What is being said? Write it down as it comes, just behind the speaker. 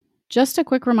Just a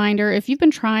quick reminder, if you've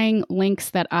been trying links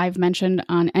that I've mentioned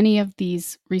on any of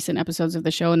these recent episodes of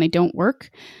the show and they don't work,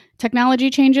 technology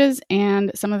changes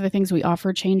and some of the things we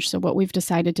offer change. So what we've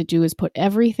decided to do is put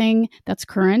everything that's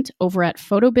current over at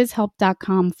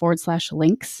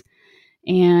photobizhelp.com/links.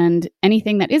 And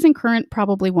anything that isn't current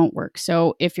probably won't work.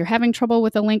 So if you're having trouble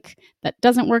with a link that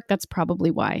doesn't work, that's probably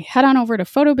why. Head on over to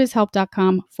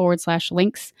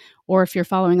photobizhelp.com/links. Or if you're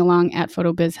following along at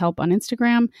photobizhelp on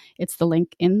Instagram, it's the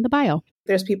link in the bio.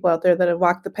 There's people out there that have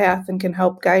walked the path and can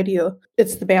help guide you.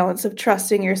 It's the balance of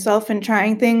trusting yourself and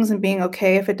trying things and being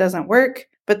okay if it doesn't work,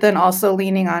 but then also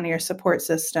leaning on your support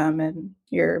system and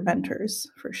your mentors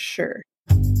for sure.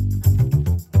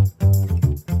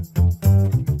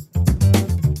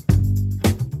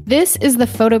 This is the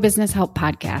Photo Business Help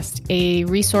Podcast, a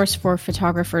resource for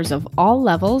photographers of all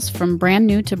levels, from brand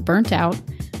new to burnt out,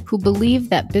 who believe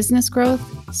that business growth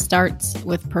starts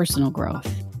with personal growth.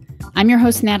 I'm your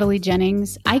host, Natalie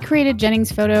Jennings. I created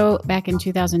Jennings Photo back in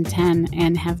 2010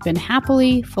 and have been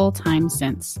happily full-time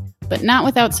since, but not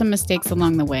without some mistakes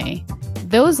along the way.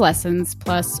 Those lessons,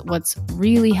 plus what's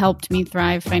really helped me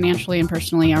thrive financially and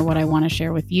personally, are what I want to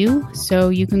share with you so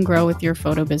you can grow with your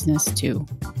photo business too.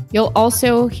 You'll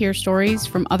also hear stories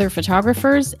from other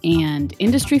photographers and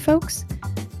industry folks,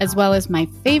 as well as my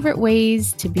favorite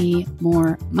ways to be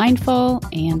more mindful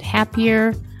and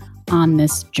happier on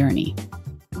this journey.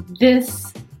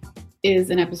 This is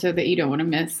an episode that you don't want to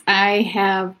miss. I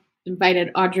have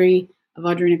invited Audrey of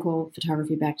Audrey Nicole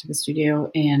Photography back to the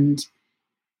studio, and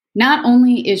not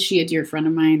only is she a dear friend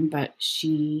of mine, but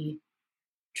she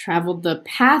traveled the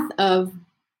path of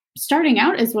starting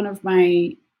out as one of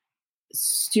my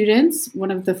students,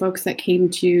 one of the folks that came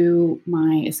to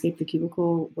my Escape the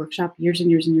Cubicle workshop years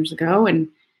and years and years ago. And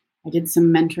I did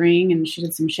some mentoring and she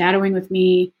did some shadowing with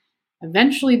me,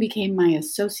 eventually became my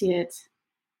associate,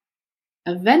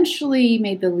 eventually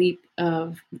made the leap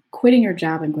of quitting her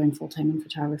job and going full-time in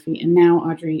photography. And now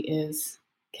Audrey is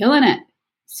killing it.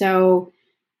 So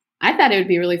I thought it would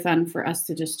be really fun for us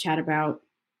to just chat about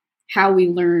how we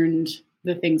learned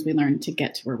the things we learned to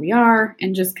get to where we are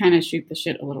and just kind of shoot the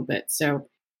shit a little bit. So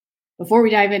before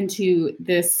we dive into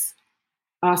this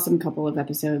awesome couple of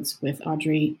episodes with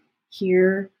Audrey,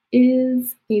 here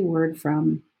is a word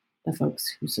from the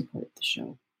folks who support the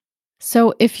show.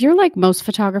 So if you're like most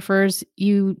photographers,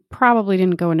 you probably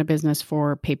didn't go into business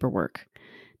for paperwork.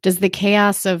 Does the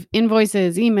chaos of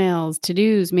invoices, emails,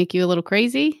 to-dos make you a little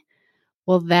crazy?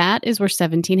 Well, that is where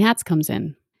 17 Hats comes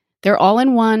in. Their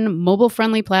all-in-one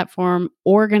mobile-friendly platform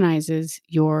organizes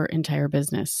your entire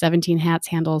business. 17 Hats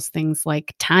handles things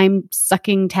like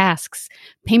time-sucking tasks,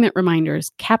 payment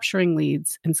reminders, capturing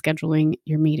leads, and scheduling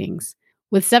your meetings.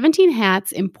 With 17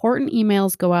 Hats, important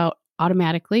emails go out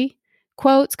automatically.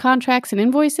 Quotes, contracts, and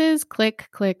invoices, click,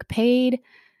 paid.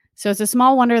 So it's a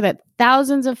small wonder that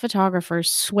thousands of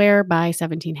photographers swear by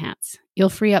 17 Hats. You'll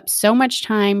free up so much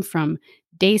time from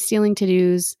day-stealing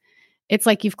to-dos. It's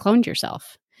like you've cloned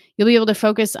yourself. You'll be able to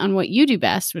focus on what you do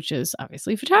best, which is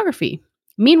obviously photography.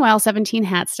 Meanwhile, 17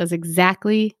 Hats does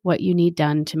exactly what you need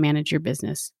done to manage your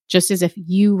business, just as if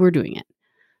you were doing it.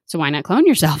 So why not clone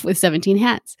yourself with 17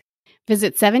 Hats?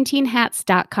 Visit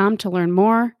 17hats.com to learn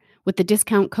more with the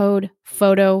discount code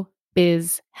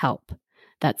PHOTOBIZHELP.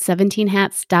 That's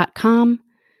 17hats.com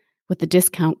with the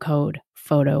discount code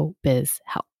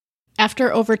PHOTOBIZHELP.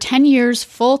 After over 10 years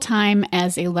full-time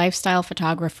as a lifestyle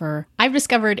photographer, I've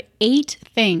discovered 8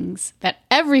 things that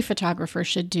every photographer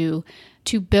should do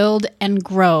to build and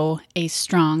grow a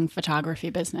strong photography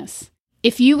business.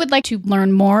 If you would like to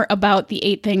learn more about the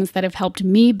 8 things that have helped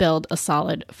me build a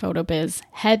solid photo biz,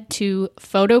 head to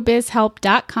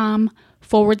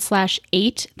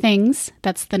photobizhelp.com/8 things.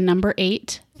 That's the number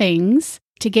 8 things,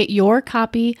 to get your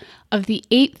copy of the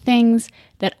 8 things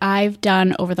that I've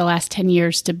done over the last 10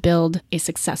 years to build a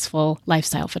successful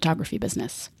lifestyle photography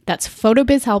business. That's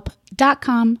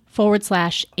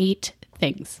photobizhelp.com/8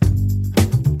 things.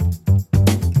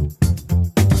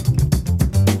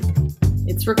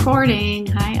 It's recording.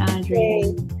 Hi,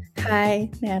 Audrey. Hey.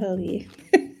 Hi, Natalie.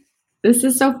 This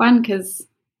is so fun because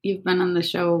you've been on the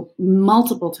show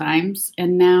multiple times,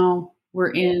 and now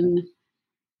we're in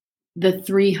the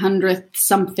 300th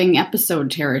something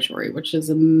episode territory, which is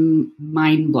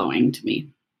mind-blowing to me.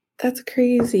 That's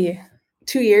crazy.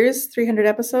 2 years, 300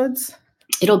 episodes?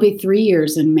 It'll be 3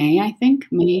 years in May, I think.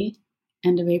 May,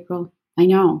 end of April. I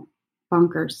know.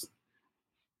 Bonkers.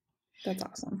 That's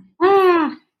awesome.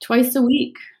 Twice a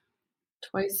week.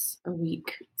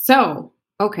 So,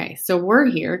 okay. So we're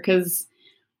here because,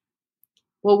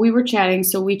 well, we were chatting.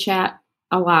 So we chat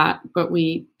a lot, but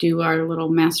we do our little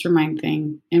mastermind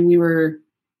thing. And we were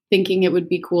thinking it would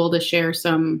be cool to share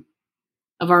some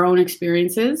of our own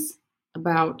experiences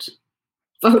about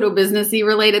photo businessy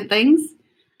related things.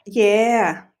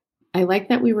 Yeah. I like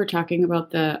that we were talking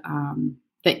about the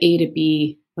A to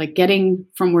B, like getting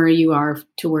from where you are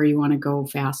to where you want to go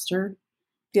faster.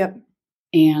 Yep.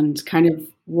 And kind of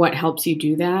what helps you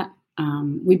do that.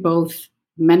 We both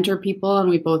mentor people, and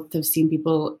we both have seen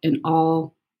people in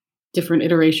all different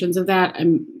iterations of that.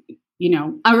 And,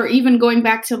 or even going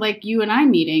back to like you and I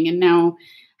meeting, and now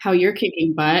how you're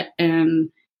kicking butt. And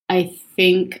I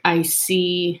think I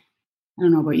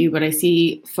don't know about you, but I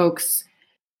see folks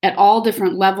at all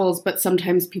different levels, but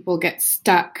sometimes people get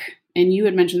stuck. And you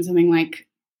had mentioned something like,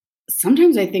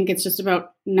 sometimes I think it's just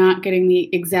about not getting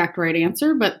the exact right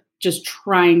answer, but just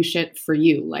trying shit for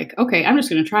you. Like, okay, I'm just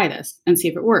going to try this and see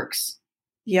if it works.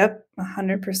 Yep.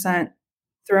 100%.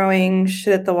 Throwing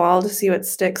shit at the wall to see what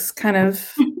sticks kind of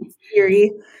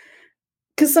theory.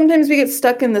 Because sometimes we get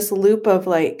stuck in this loop of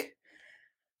like,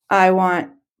 I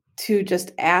want to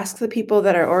just ask the people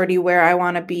that are already where I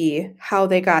want to be how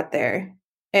they got there.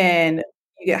 And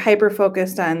you get hyper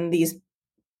focused on these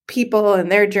people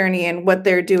and their journey and what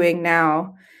they're doing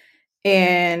now.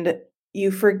 And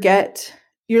you forget,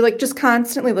 you're like just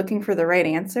constantly looking for the right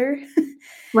answer.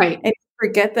 Right. And you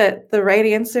forget that the right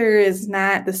answer is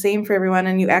not the same for everyone.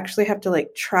 And you actually have to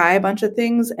like try a bunch of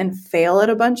things and fail at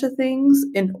a bunch of things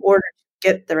in order to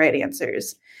get the right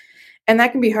answers. And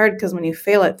that can be hard because when you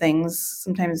fail at things,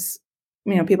 sometimes,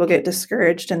 people get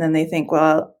discouraged and then they think,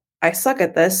 well, I suck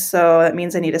at this, so that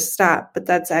means I need to stop. But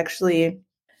that's actually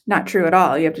not true at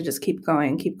all. You have to just keep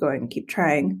going, keep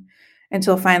trying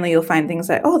until finally you'll find things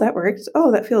that, oh, that works.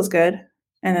 Oh, that feels good.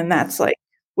 And then that's like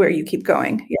where you keep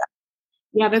going. Yeah.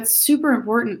 Yeah, that's super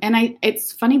important. And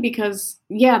it's funny because,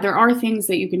 there are things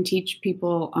that you can teach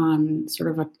people on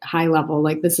sort of a high level.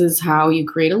 Like, this is how you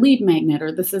create a lead magnet,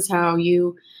 or this is how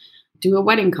you do a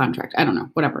wedding contract. I don't know,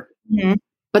 whatever. Mm-hmm.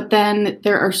 But then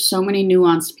there are so many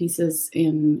nuanced pieces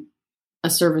in a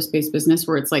service-based business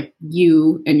where it's like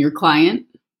you and your client.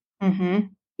 Mm-hmm.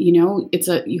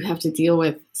 You have to deal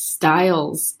with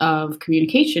styles of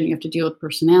communication. You have to deal with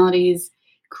personalities,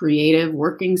 creative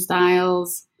working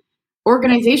styles,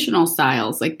 organizational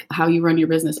styles, like how you run your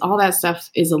business. All that stuff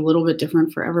is a little bit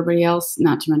different for everybody else,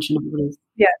 not to mention everybody's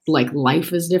like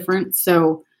life is different.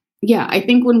 So yeah, I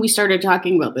think when we started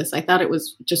talking about this, I thought it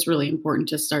was just really important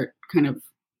to start kind of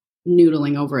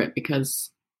noodling over it, because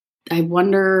I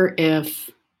wonder if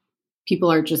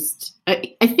people are just,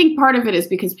 I think part of it is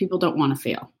because people don't want to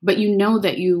fail, but you know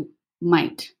that you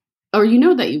might, or you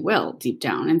know that you will deep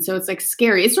down. And so it's like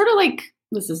scary. It's sort of like,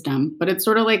 this is dumb, but it's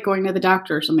sort of like going to the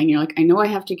doctor or something. You're like, I know I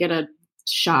have to get a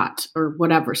shot or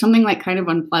whatever, something like kind of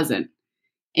unpleasant.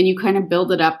 And you kind of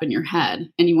build it up in your head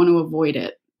and you want to avoid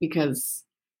it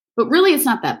but really it's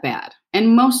not that bad.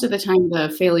 And most of the time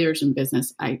the failures in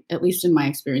business, at least in my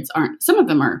experience, aren't. Some of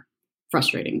them are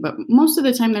frustrating, but most of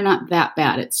the time they're not that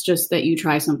bad. It's just that you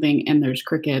try something and there's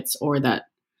crickets, or that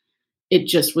it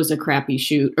just was a crappy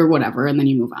shoot or whatever, and then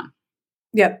you move on.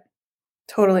 Yep,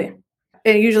 totally.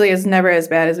 It usually is never as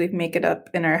bad as we make it up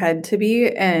in our head to be.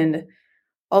 And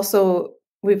also,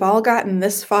 we've all gotten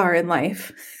this far in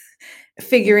life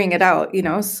figuring it out,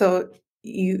 so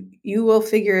you will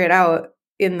figure it out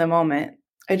in the moment.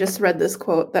 I just read this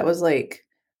quote that was like,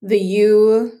 the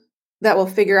you that will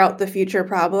figure out the future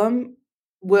problem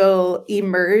will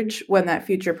emerge when that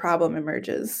future problem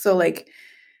emerges. So like,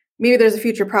 maybe there's a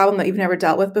future problem that you've never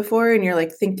dealt with before, and you're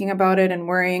like thinking about it and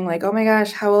worrying like, oh my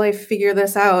gosh, how will I figure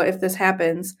this out if this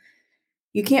happens?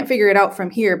 You can't figure it out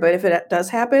from here, but if it does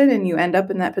happen and you end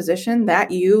up in that position, that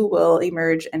you will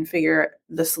emerge and figure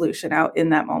the solution out in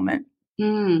that moment.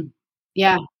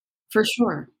 Yeah, for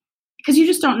sure. Because you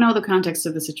just don't know the context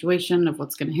of the situation, of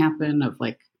what's going to happen, of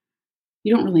like,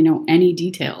 you don't really know any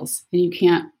details, and you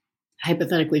can't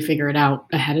hypothetically figure it out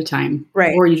ahead of time.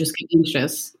 Right. Or you just get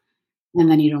anxious and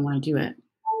then you don't want to do it.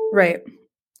 Right.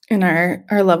 And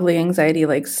our lovely anxiety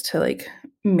likes to like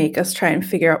make us try and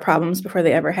figure out problems before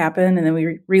they ever happen. And then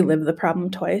we relive the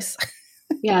problem twice.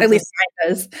 Yeah. At least mine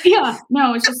does. Yeah.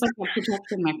 No, it's just like a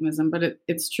protection mechanism, but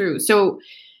it's true. So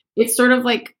it's sort of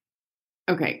like,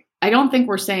 okay, I don't think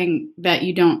we're saying that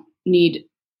you don't need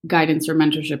guidance or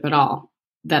mentorship at all.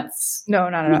 That's no,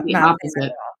 not at all. The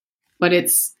opposite. But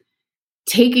it's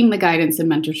taking the guidance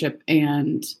and mentorship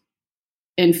and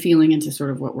feeling into sort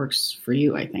of what works for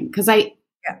you, I think. Because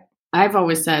I've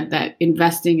always said that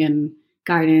investing in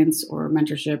guidance or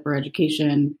mentorship or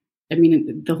education, I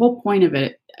mean, the whole point of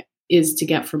it is to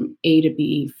get from A to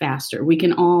B faster. We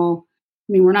can all,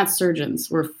 I mean, we're not surgeons,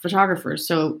 we're photographers.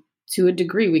 So to a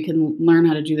degree, we can learn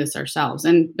how to do this ourselves.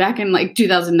 And back in like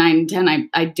 2009 and 10,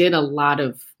 I did a lot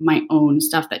of my own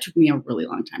stuff that took me a really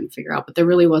long time to figure out, but there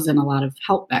really wasn't a lot of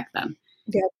help back then.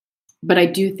 Yeah. But I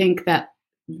do think that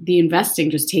the investing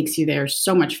just takes you there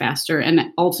so much faster, and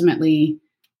ultimately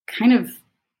kind of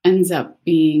ends up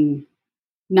being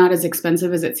not as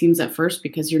expensive as it seems at first,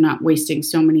 because you're not wasting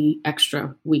so many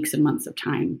extra weeks and months of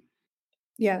time.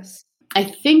 Yes. I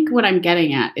think what I'm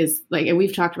getting at is, like, and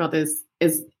we've talked about this,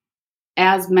 is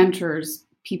as mentors,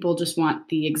 people just want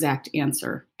the exact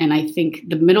answer. And I think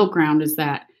the middle ground is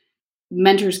that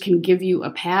mentors can give you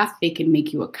a path. They can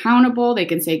make you accountable. They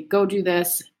can say, go do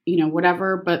this,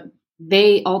 whatever, but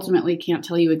they ultimately can't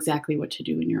tell you exactly what to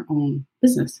do in your own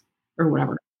business or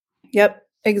whatever. Yep,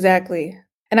 exactly.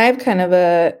 And I have kind of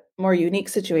a more unique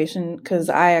situation because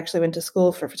I actually went to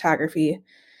school for photography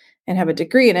and have a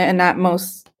degree in it. And not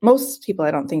most people,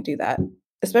 I don't think, do that.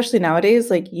 Especially nowadays,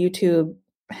 like YouTube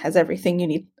has everything you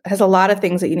need, has a lot of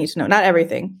things that you need to know. Not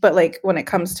everything, but like when it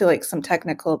comes to like some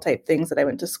technical type things that I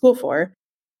went to school for.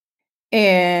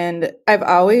 And I've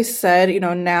always said,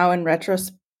 now in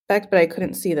retrospect, but I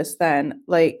couldn't see this then,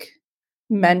 like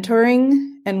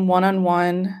mentoring and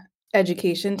one-on-one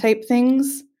education type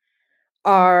things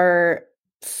are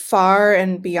far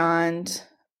and beyond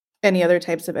any other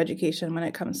types of education when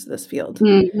it comes to this field.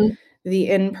 Mm-hmm. The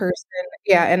in-person,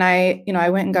 yeah. And I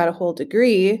went and got a whole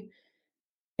degree.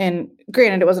 And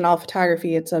granted, it wasn't all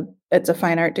photography. It's a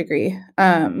fine art degree.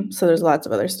 So there's lots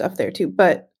of other stuff there too.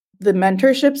 But the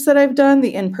mentorships that I've done,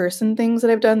 the in-person things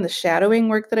that I've done, the shadowing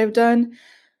work that I've done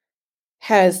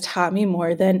has taught me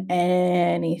more than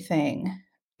anything.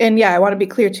 And yeah, I want to be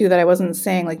clear too that I wasn't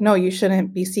saying like, no, you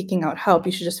shouldn't be seeking out help.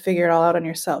 You should just figure it all out on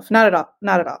yourself. Not at all.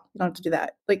 Not at all. You don't have to do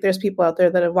that. Like there's people out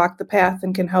there that have walked the path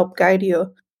and can help guide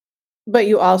you. But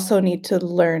you also need to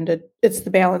learn it's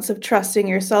the balance of trusting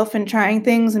yourself and trying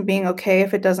things and being okay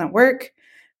if it doesn't work,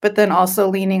 but then also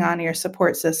leaning on your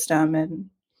support system and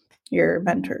your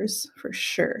mentors for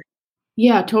sure.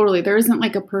 Yeah, totally. There isn't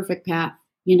like a perfect path,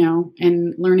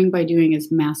 and learning by doing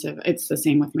is massive. It's the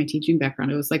same with my teaching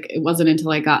background. It wasn't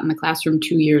until I got in the classroom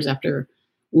 2 years after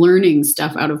learning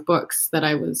stuff out of books that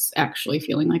I was actually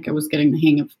feeling like I was getting the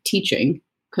hang of teaching,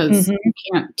 because you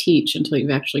can't teach until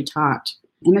you've actually taught.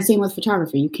 And the same with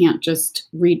photography. You can't just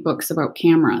read books about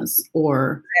cameras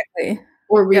or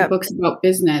read books about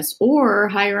business or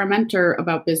hire a mentor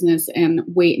about business and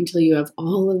wait until you have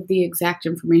all of the exact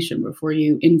information before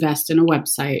you invest in a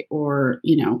website or,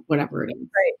 whatever it is.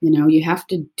 Right. You have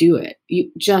to do it.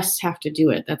 You just have to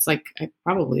do it. That's like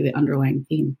probably the underlying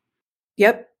theme.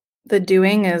 Yep. The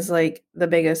doing is like the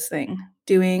biggest thing.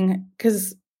 Doing,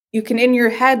 because you can in your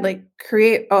head like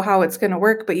create how it's going to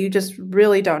work, but you just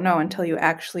really don't know until you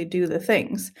actually do the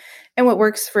things. And what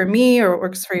works for me or what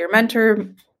works for your mentor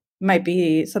might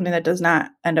be something that does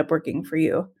not end up working for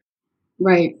you.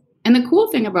 Right. And the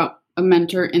cool thing about a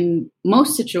mentor in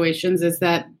most situations is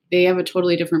that they have a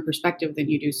totally different perspective than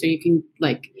you do. So you can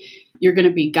you're going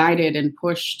to be guided and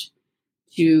pushed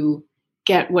to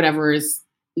get whatever is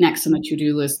next on the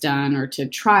to-do list done or to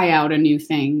try out a new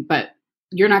thing, but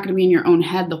you're not going to be in your own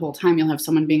head the whole time. You'll have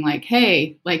someone being like,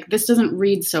 hey, this doesn't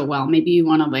read so well. Maybe you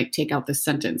want to take out this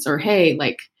sentence, or, hey,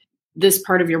 this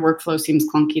part of your workflow seems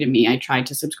clunky to me. I tried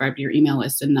to subscribe to your email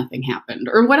list and nothing happened,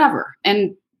 or whatever.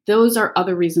 And those are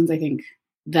other reasons I think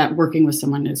that working with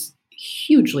someone is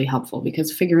hugely helpful,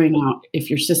 because figuring out if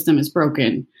your system is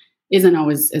broken isn't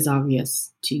always as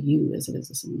obvious to you as it is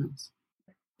to someone else.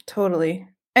 Totally.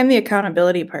 And the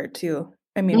accountability part too.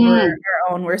 I mean, we're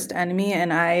our own worst enemy,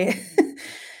 and I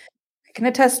can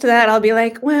attest to that. I'll be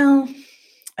like, well,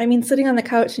 I mean, sitting on the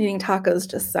couch and eating tacos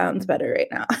just sounds better right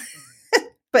now.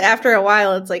 But after a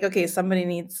while, it's like, okay, somebody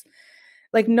needs,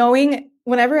 knowing,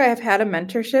 whenever I've had a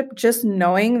mentorship, just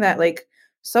knowing that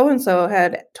so-and-so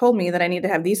had told me that I need to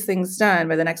have these things done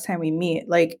by the next time we meet,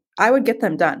 I would get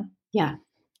them done. Yeah.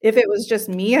 If it was just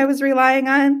me I was relying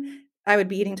on, I would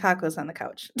be eating tacos on the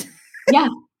couch. Yeah.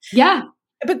 Yeah.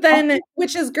 But then,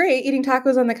 which is great, eating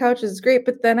tacos on the couch is great,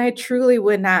 but then I truly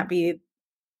would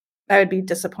be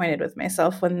disappointed with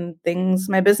myself when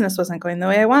my business wasn't going the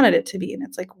way I wanted it to be. And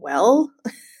it's like, well.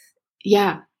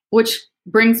 Yeah. Which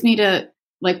brings me to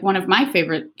one of my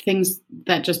favorite things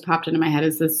that just popped into my head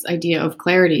is this idea of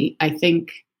clarity. I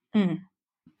think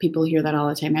people hear that all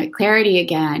the time. Clarity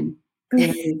again.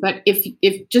 Clarity. But if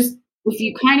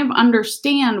you kind of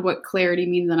understand what clarity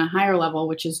means on a higher level,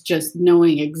 which is just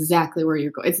knowing exactly where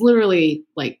you're going, it's literally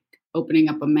like opening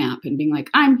up a map and being like,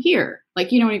 I'm here. When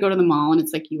you go to the mall and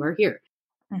it's like, you are here.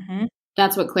 Mm-hmm.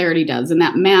 That's what clarity does. And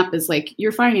that map is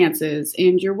your finances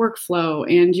and your workflow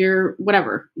and your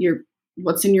whatever, your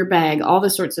what's in your bag, all the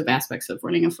sorts of aspects of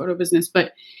running a photo business.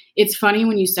 But it's funny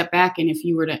when you step back and if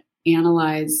you were to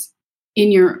analyze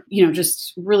in your,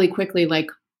 just really quickly, like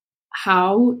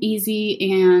how easy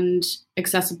and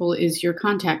accessible is your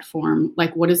contact form?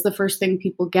 Like, what is the first thing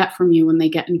people get from you when they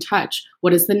get in touch?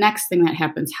 What is the next thing that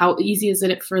happens? How easy is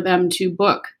it for them to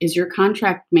book? Is your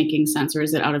contract making sense or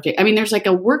is it out of date? I mean, there's like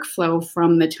a workflow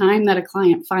from the time that a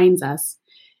client finds us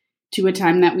to a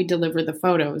time that we deliver the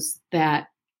photos that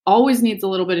always needs a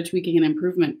little bit of tweaking and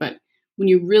improvement. But when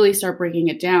you really start breaking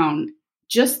it down,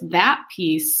 just that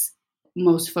piece,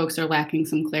 most folks are lacking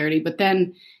some clarity. But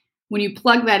then when you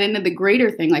plug that into the greater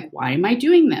thing, like, why am I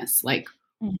doing this? Like,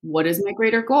 what is my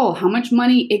greater goal? How much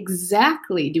money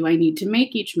exactly do I need to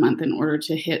make each month in order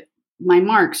to hit my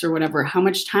marks or whatever? How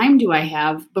much time do I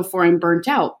have before I'm burnt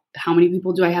out? How many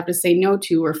people do I have to say no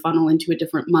to or funnel into a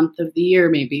different month of the year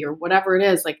maybe, or whatever it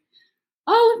is? Like,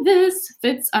 all of this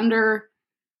fits under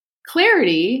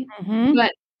clarity.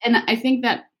 And I think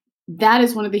that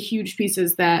is one of the huge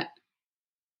pieces that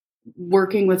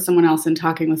working with someone else and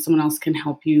talking with someone else can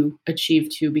help you achieve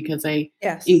too, because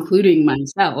including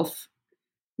myself,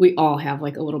 we all have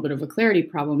like a little bit of a clarity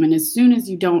problem. And as soon as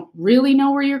you don't really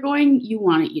know where you're going, you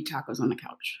want to eat tacos on the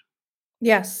couch.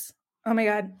 Yes. Oh my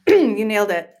God. You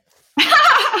nailed it.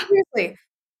 Seriously.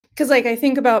 Because like I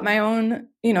think about my own,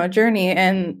 journey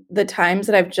and the times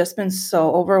that I've just been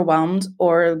so overwhelmed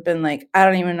or been like, I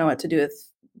don't even know what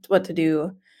to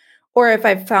do. Or if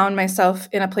I've found myself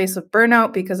in a place of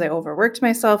burnout because I overworked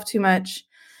myself too much,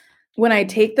 when I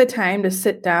take the time to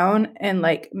sit down and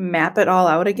like map it all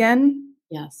out again,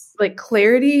 yes, like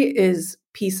clarity is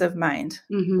peace of mind.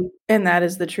 And that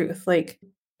is the truth. Like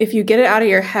if you get it out of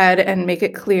your head and make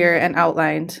it clear and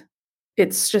outlined,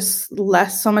 it's just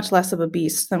so much less of a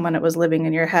beast than when it was living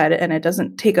in your head and it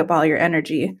doesn't take up all your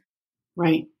energy.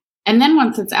 Right. And then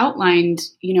once it's outlined,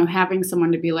 having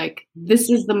someone to be like, this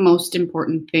is the most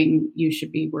important thing you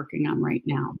should be working on right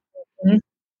now.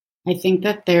 I think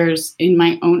that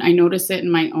I notice it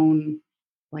in my own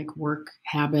like work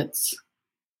habits.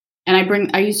 And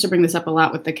I used to bring this up a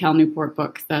lot with the Cal Newport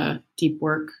book, The Deep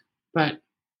Work, but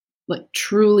like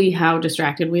truly how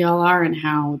distracted we all are and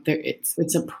how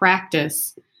it's a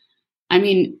practice. I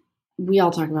mean, we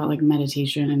all talk about like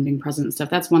meditation and being present and stuff.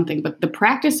 That's one thing, but the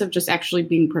practice of just actually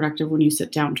being productive when you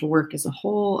sit down to work is a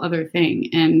whole other thing.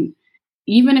 And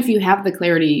even if you have the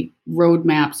clarity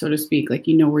roadmap, so to speak, like,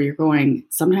 where you're going,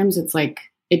 sometimes it's like,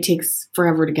 it takes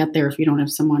forever to get there if you don't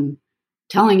have someone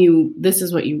telling you this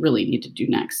is what you really need to do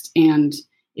next. And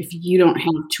if you don't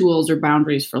have tools or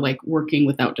boundaries for like working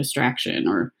without distraction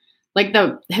or like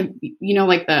the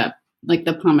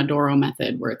Pomodoro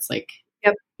method where it's like,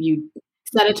 you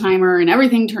set a timer and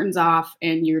everything turns off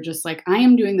and you're just like, I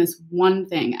am doing this one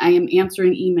thing. I am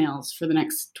answering emails for the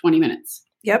next 20 minutes.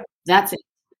 Yep. That's it.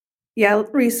 Yeah.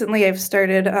 Recently I've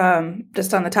started,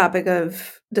 just on the topic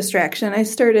of distraction,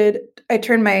 I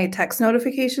turned my text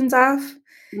notifications off.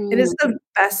 It is the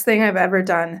best thing I've ever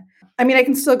done. I mean, I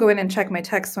can still go in and check my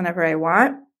texts whenever I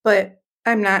want, but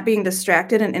I'm not being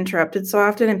distracted and interrupted so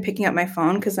often and picking up my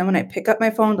phone. Because then when I pick up my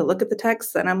phone to look at the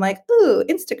text, then I'm like, ooh,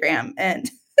 Instagram.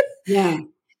 And yeah.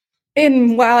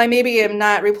 And while I maybe am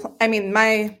not,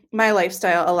 my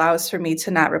lifestyle allows for me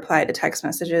to not reply to text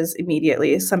messages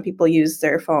immediately. Some people use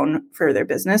their phone for their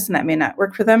business and that may not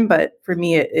work for them, but for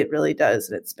me, it really does.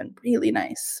 And it's been really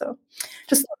nice. So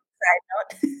just a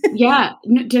side note. Yeah.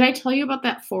 Did I tell you about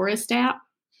that Forest app?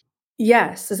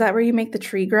 Yes. Is that where you make the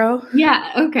tree grow?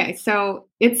 Yeah. Okay. So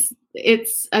it's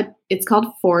called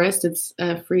Forest. It's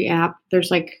a free app. There's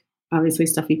like obviously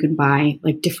stuff you can buy,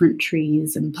 like different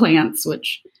trees and plants,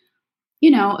 which,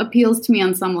 appeals to me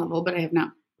on some level, but I have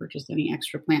not purchased any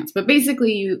extra plants. But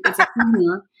basically it's a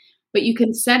timer, but you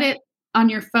can set it on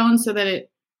your phone so that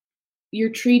your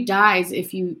tree dies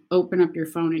if you open up your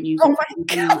phone and use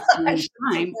it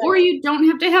time, or you don't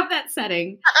have to have that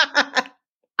setting.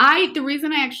 The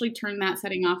reason I actually turn that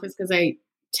setting off is because I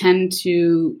tend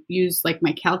to use like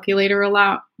my calculator a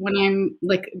lot when I'm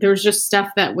like, there's just stuff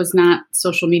that was not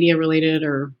social media related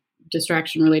or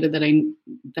distraction related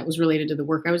that was related to the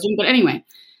work I was doing. But anyway,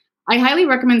 I highly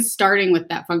recommend starting with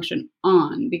that function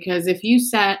on, because if you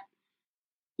set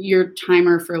your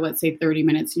timer for, let's say 30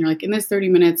 minutes, and you're like, in this 30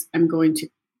 minutes, I'm going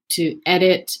to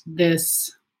edit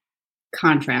this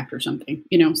contract or something,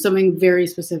 something very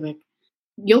specific,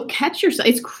 you'll catch yourself.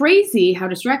 It's crazy how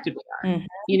distracted we are, and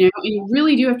you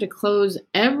really do have to close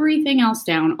everything else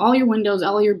down, all your windows,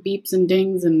 all your beeps and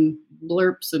dings and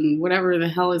blurps and whatever the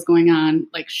hell is going on,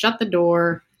 like shut the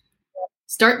door,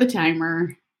 start the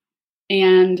timer,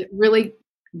 and really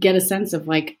get a sense of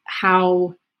like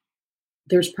how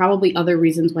there's probably other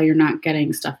reasons why you're not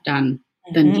getting stuff done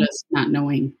than just not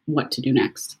knowing what to do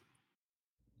next.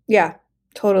 Yeah,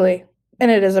 totally.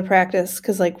 And it is a practice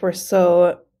because like we're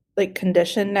so like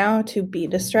conditioned now to be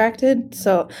distracted.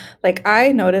 So like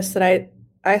I noticed that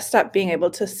I stopped being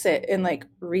able to sit and like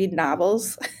read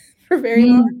novels for very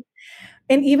long.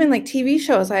 And even like TV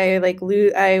shows, I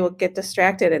will get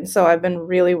distracted. And so I've been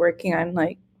really working on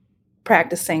like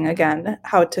practicing again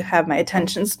how to have my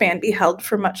attention span be held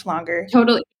for much longer.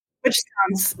 Totally. Which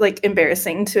sounds like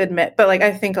embarrassing to admit, but like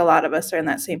I think a lot of us are in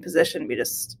that same position.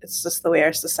 It's just the way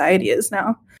our society is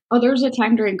now. Oh, there was a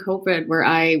time during COVID where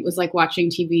I was like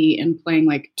watching TV and playing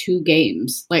like 2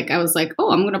 games. Like I was like, oh,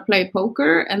 I'm going to play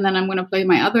poker and then I'm going to play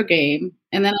my other game.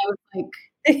 And then I was like,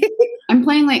 I'm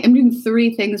doing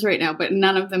 3 things right now, but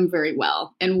none of them very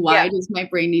well. And why does my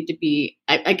brain need to be,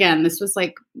 again, this was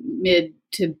like mid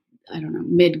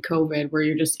COVID where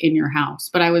you're just in your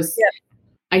house. But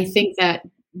I think that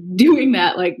doing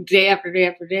that like day after day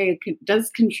after day does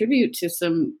contribute to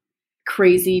some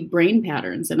crazy brain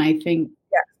patterns. And I think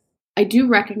I do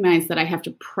recognize that I have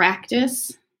to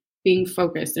practice being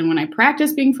focused. And when I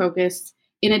practice being focused,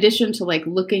 in addition to like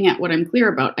looking at what I'm clear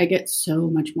about, I get so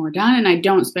much more done and I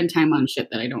don't spend time on shit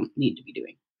that I don't need to be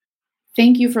doing.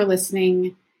 Thank you for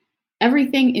listening.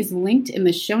 Everything is linked in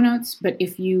the show notes, but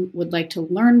if you would like to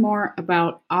learn more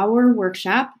about our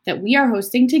workshop that we are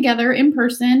hosting together in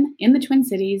person in the Twin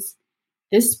Cities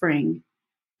this spring,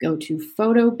 go to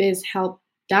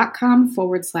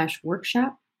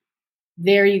photobizhelp.com/workshop.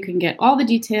 There you can get all the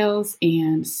details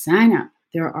and sign up.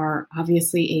 There are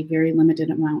obviously a very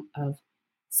limited amount of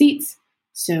seats,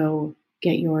 so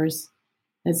get yours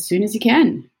as soon as you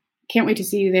can. Can't wait to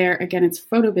see you there. Again, it's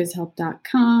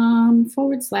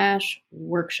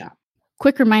photobizhelp.com/workshop.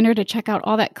 Quick reminder to check out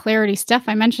all that clarity stuff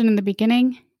I mentioned in the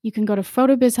beginning. You can go to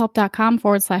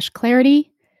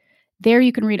photobizhelp.com/clarity. There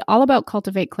you can read all about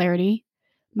Cultivate Clarity,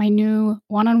 my new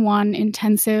one-on-one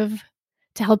intensive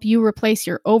to help you replace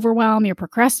your overwhelm, your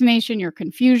procrastination, your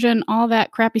confusion, all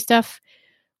that crappy stuff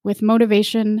with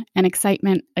motivation and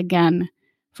excitement again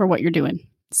for what you're doing.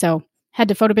 So head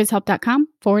to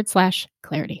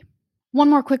photobizhelp.com/clarity. One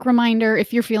more quick reminder,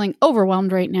 if you're feeling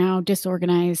overwhelmed right now,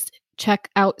 disorganized, check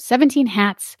out 17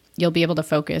 Hats. You'll be able to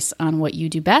focus on what you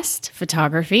do best,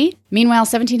 photography. Meanwhile,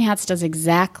 17 Hats does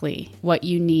exactly what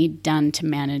you need done to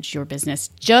manage your business,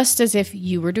 just as if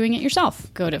you were doing it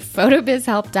yourself. Go to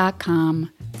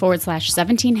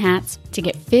photobizhelp.com/17 Hats to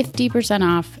get 50%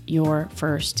 off your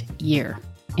first year.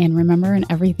 And remember, in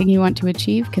everything you want to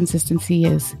achieve, consistency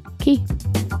is key.